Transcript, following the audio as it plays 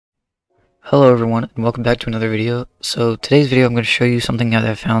Hello everyone and welcome back to another video. So today's video I'm going to show you something that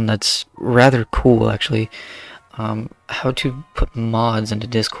I found that's rather cool actually. How to put mods into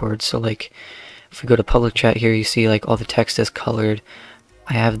Discord. So like if we go to public chat here, you see like all the text is colored.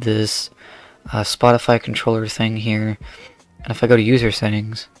 I have this Spotify controller thing here, and if I go to user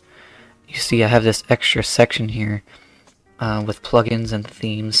settings, you see I have this extra section here with plugins and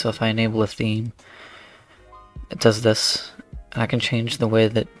themes. So if I enable a theme, it does this. And I can change the way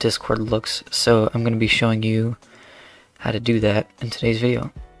that Discord looks, so I'm going to be showing you how to do that in today's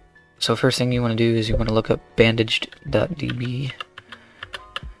video. So first thing you want to do is you want to look up BandagedBD.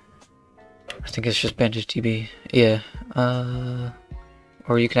 I think it's just BandagedBD. Yeah.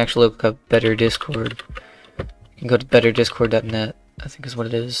 Or you can actually look up Better Discord. You can go to betterdiscord.net, I think is what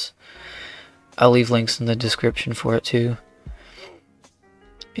it is. I'll leave links in the description for it too.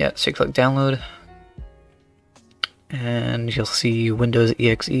 Yeah, so you click download. And you'll see Windows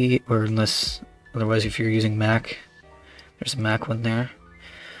EXE, or otherwise if you're using Mac, there's a Mac one there.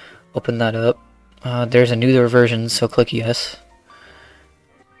 Open that up. There's a newer version, so click yes.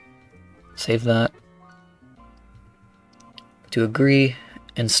 Save that. To agree,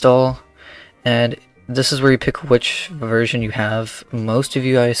 install, and this is where you pick which version you have. Most of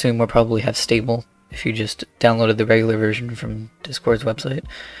you, I assume, will probably have stable if you just downloaded the regular version from Discord's website.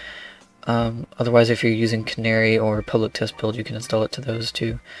 Otherwise, if you're using Canary or Public Test Build, you can install it to those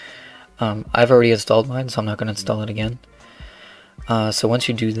too. I've already installed mine, so I'm not going to install it again. So once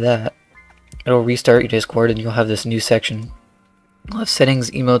you do that, it'll restart your Discord and you'll have this new section. You'll have settings,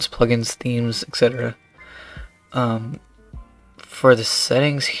 emotes, plugins, themes, etc. For the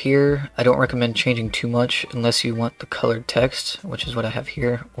settings here, I don't recommend changing too much unless you want the colored text, which is what I have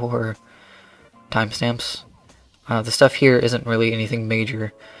here, or timestamps. The stuff here isn't really anything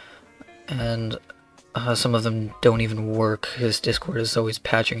major. And some of them don't even work because Discord is always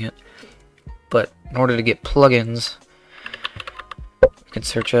patching it. But in order to get plugins, you can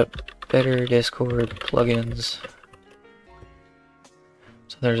search up Better Discord plugins.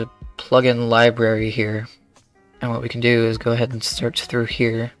 So there's a plugin library here, and what we can do is go ahead and search through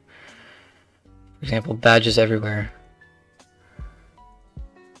here. For example, badges everywhere.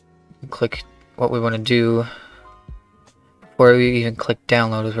 Click what we want to do. Before we even click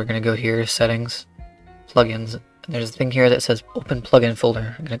download, is we're going to go here, settings, plugins, and there's a thing here that says open plugin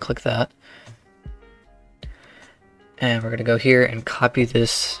folder. I'm going to click that, and we're going to go here and copy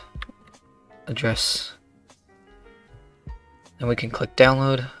this address, and we can click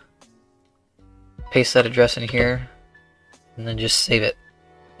download, paste that address in here, and then just save it.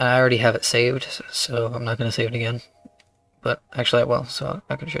 I already have it saved, so I'm not going to save it again, but actually I will, so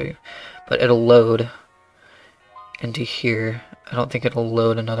I can show you. But it'll load into here. I don't think it'll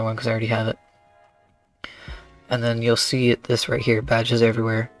load another one because I already have it. And then you'll see this right here, badges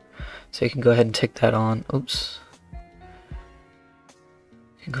everywhere. So you can go ahead and tick that on. Oops.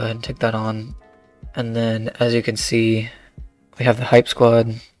 You can go ahead and tick that on. And then as you can see, we have the Hype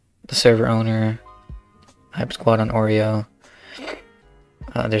Squad, the server owner, Hype Squad on Oreo.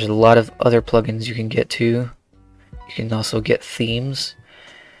 There's a lot of other plugins you can get too. You can also get themes.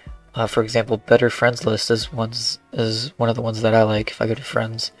 For example, Better Friends List is one of the ones that I like. If I go to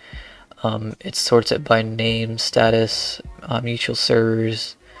Friends, it sorts it by name, status, mutual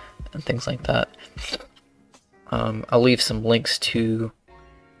servers, and things like that. I'll leave some links to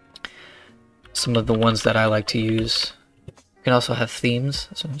some of the ones that I like to use. You can also have themes,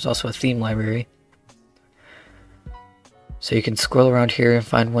 so there's also a theme library. So you can scroll around here and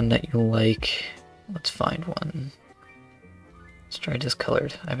find one that you like. Let's find one. Let's try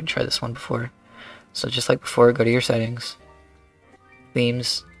discolored. I haven't tried this one before. So just like before, go to your settings,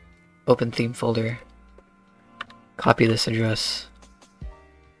 themes, open theme folder, copy this address,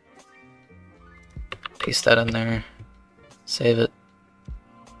 paste that in there, save it,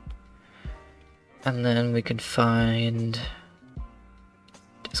 and then we can find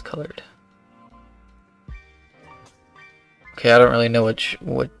discolored. Okay, I don't really know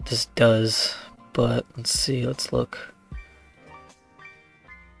what this does, but let's see, let's look.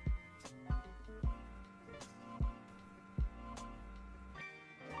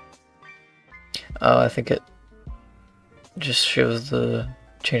 Oh, I think it just changes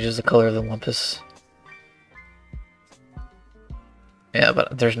the color of the Wumpus. Yeah,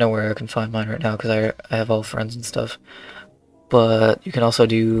 but there's nowhere I can find mine right now because I have all friends and stuff. But you can also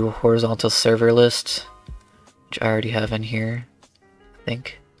do horizontal server list, which I already have in here, I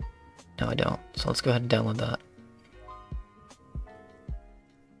think. No, I don't. So let's go ahead and download that.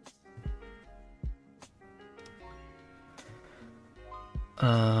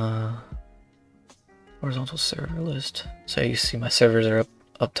 Horizontal server list. So you see my servers are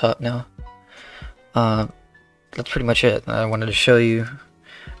up top now. That's pretty much it. I wanted to show you.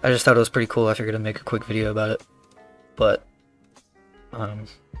 I just thought it was pretty cool. I figured I'd make a quick video about it. But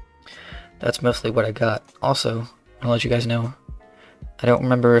that's mostly what I got. Also, I'll let you guys know, I don't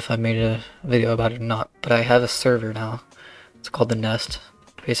remember if I made a video about it or not, but I have a server now. It's called The Nest.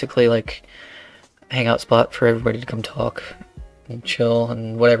 Basically like a hangout spot for everybody to come talk and chill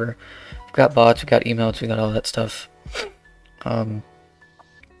and whatever. We've got bots, we've got emotes, we got all that stuff.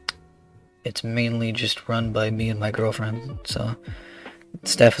 It's mainly just run by me and my girlfriend, so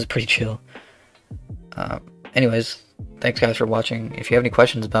staff is pretty chill. Anyways, thanks guys for watching. If you have any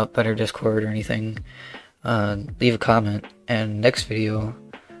questions about Better Discord or anything, leave a comment, and next video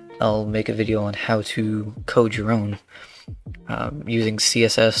I'll make a video on how to code your own using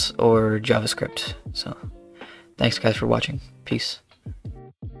CSS or JavaScript. So thanks guys for watching. Peace.